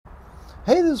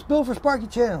Hey, this is Bill for Sparky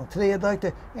Channel. Today I'd like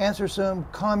to answer some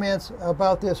comments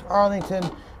about this Arlington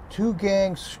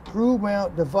 2-gang screw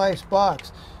mount device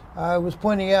box. I was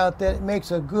pointing out that it makes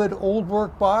a good old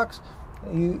work box.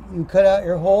 You cut out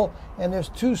your hole, and there's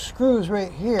two screws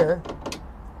right here,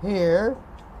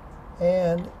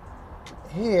 and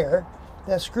here,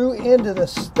 that screw into the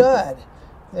stud.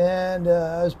 And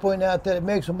I was pointing out that it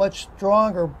makes a much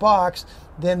stronger box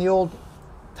than the old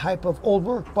type of old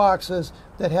work boxes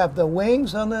that have the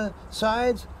wings on the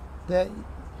sides that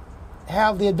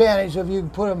have the advantage of you can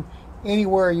put them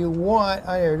anywhere you want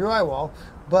on your drywall.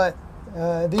 But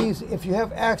these, if you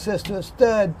have access to a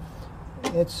stud,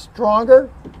 it's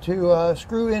stronger to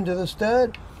screw into the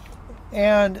stud,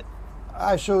 and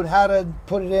I showed how to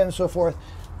put it in and so forth.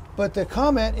 But the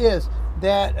comment is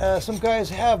that some guys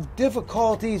have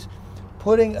difficulties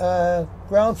putting a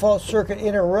ground fault circuit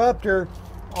interrupter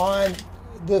on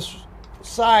this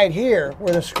side here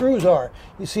where the screws are.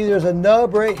 You see there's a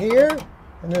nub right here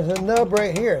and there's a nub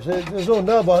right here. So there's no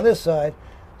nub on this side.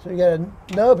 So you got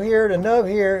a nub here and a nub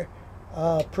here,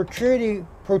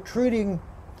 protruding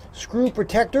screw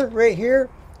protector right here,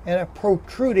 and a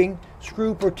protruding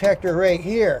screw protector right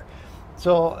here.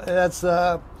 So that's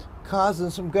causing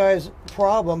some guys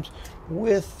problems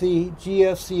with the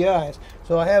GFCIs.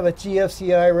 So I have a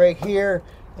GFCI right here,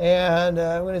 and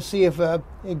I'm going to see if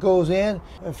it goes in.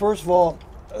 First of all,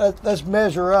 let's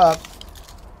measure up.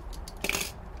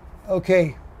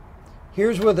 Okay,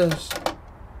 here's where the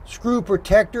screw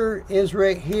protector is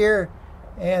right here,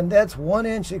 and that's 1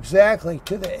 inch exactly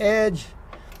to the edge.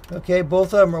 Okay,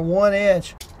 both of them are 1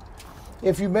 inch.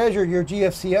 If you measure your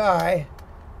GFCI,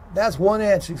 that's 1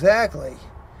 inch exactly.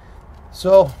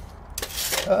 So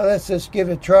let's just give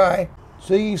it a try.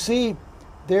 So you see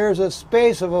there's a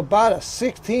space of about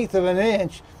 1/16 of an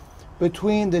inch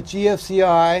between the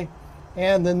GFCI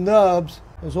and the nubs.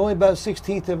 There's only about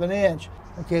 1/16 of an inch.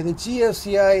 Okay, the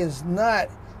GFCI is not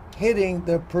hitting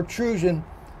the protrusion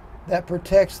that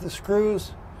protects the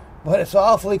screws, but it's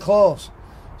awfully close.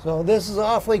 So this is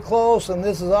awfully close and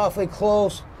this is awfully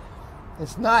close.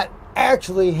 It's not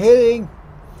actually hitting,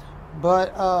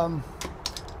 but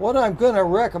what I'm going to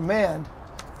recommend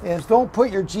is don't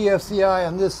put your GFCI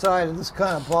on this side of this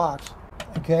kind of box.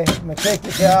 Okay, I'm going to take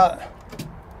this out.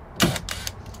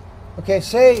 Okay,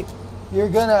 say you're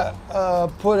going to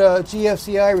put a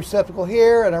GFCI receptacle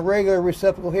here and a regular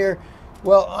receptacle here.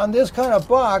 Well, on this kind of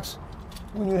box,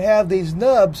 when you have these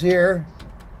nubs here,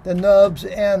 the nubs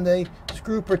and the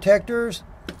screw protectors,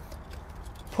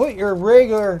 put your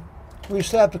regular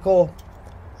receptacle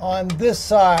on this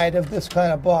side of this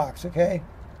kind of box, okay?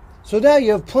 So now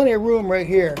you have plenty of room right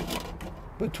here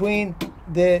between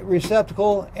the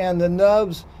receptacle and the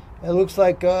nubs. It looks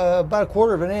like about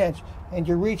 1/4 of an inch. And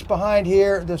you reach behind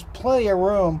here, there's plenty of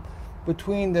room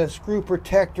between the screw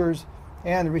protectors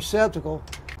and the receptacle.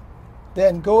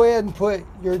 Then go ahead and put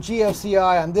your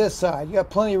GFCI on this side. You got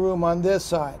plenty of room on this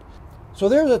side. So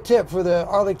there's a tip for the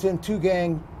Arlington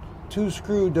 2-gang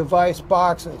 2-screw device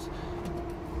boxes.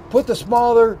 Put the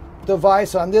smaller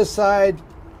device on this side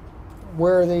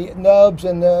where the nubs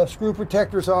and the screw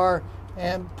protectors are,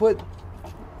 and put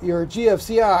your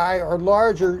GFCI or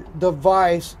larger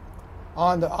device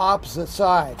on the opposite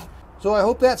side. So I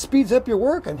hope that speeds up your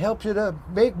work and helps you to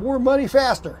make more money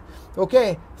faster.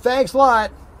 Okay, thanks a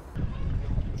lot.